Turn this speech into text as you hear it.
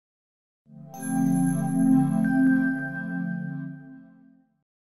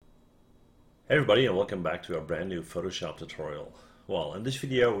Hey everybody, and welcome back to a brand new Photoshop tutorial. Well, in this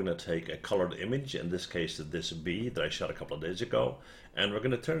video we're going to take a colored image, in this case this bee that I shot a couple of days ago, and we're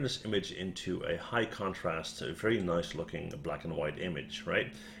going to turn this image into a high contrast, a very nice looking black and white image,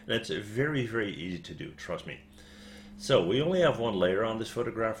 right? And it's very easy to do, trust me. So we only have one layer on this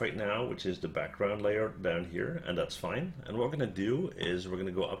photograph right now, which is the background layer down here, and that's fine. And what we're going to do is we're going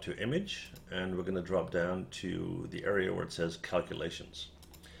to go up to image, and we're going to drop down to the area where it says calculations.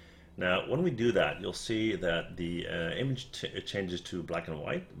 Now, when we do that, you'll see that the image changes to black and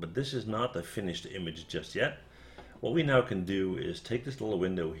white, but this is not the finished image just yet. What we now can do is take this little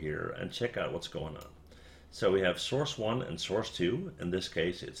window here and check out what's going on. So we have source 1 and source 2. In this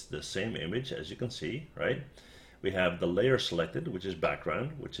case, it's the same image, as you can see, right? We have the layer selected, which is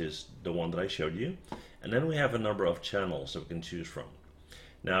background, which is the one that I showed you. And then we have a number of channels that we can choose from.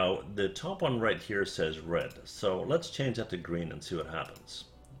 Now, the top one right here says red. So let's change that to green and see what happens.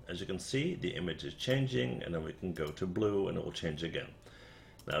 As you can see, the image is changing, and then we can go to blue and it will change again.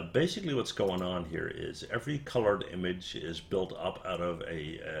 Now basically what's going on here is every colored image is built up out of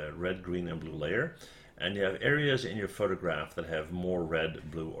a red, green, and blue layer, and you have areas in your photograph that have more red,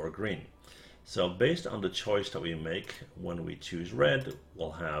 blue, or green. So based on the choice that we make, when we choose red,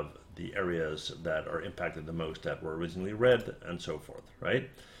 we'll have the areas that are impacted the most that were originally red, and so forth, right?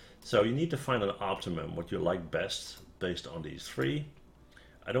 So you need to find an optimum, what you like best based on these three.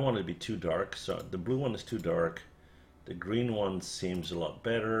 I don't want it to be too dark, so the blue one is too dark, the green one seems a lot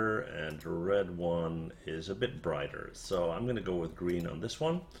better, and the red one is a bit brighter. So I'm going to go with green on this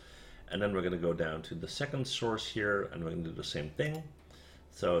one, and then we're going to go down to the second source here, and we're going to do the same thing.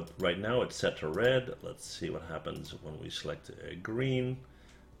 So right now it's set to red. Let's see what happens when we select a green.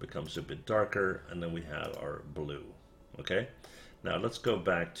 It becomes a bit darker, and then we have our blue. Okay, now let's go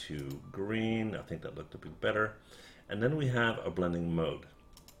back to green. I think that looked a bit better. And then we have a blending mode.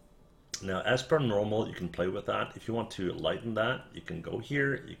 Now, as per normal, you can play with that. If you want to lighten that, you can go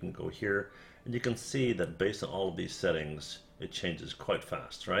here, you can go here, and you can see that based on all of these settings, it changes quite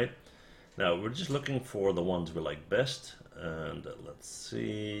fast, right? Now, we're just looking for the ones we like best, and let's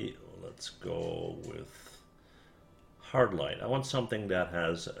see, let's go with hard light. I want something that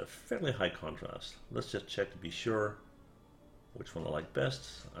has a fairly high contrast. Let's just check to be sure which one I like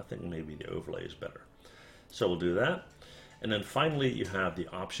best. I think maybe the overlay is better. So we'll do that. And then finally, you have the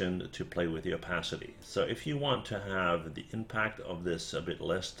option to play with the opacity. So if you want to have the impact of this a bit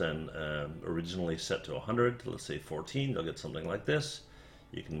less than originally set to 100, let's say 14, you'll get something like this.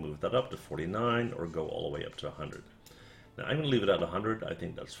 You can move that up to 49 or go all the way up to 100. Now I'm going to leave it at 100. I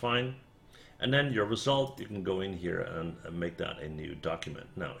think that's fine. And then your result, you can go in here and make that a new document.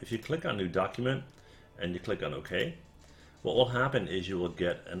 Now, if you click on new document and you click on OK, what will happen is you will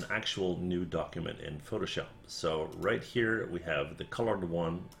get an actual new document in Photoshop. So right here we have the colored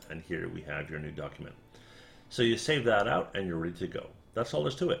one, and here we have your new document. So you save that out and you're ready to go. That's all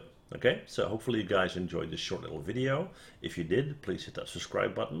there's to it. Okay, so hopefully you guys enjoyed this short little video. If you did, please hit that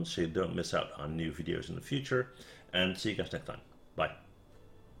subscribe button so you don't miss out on new videos in the future, and see you guys next time. Bye.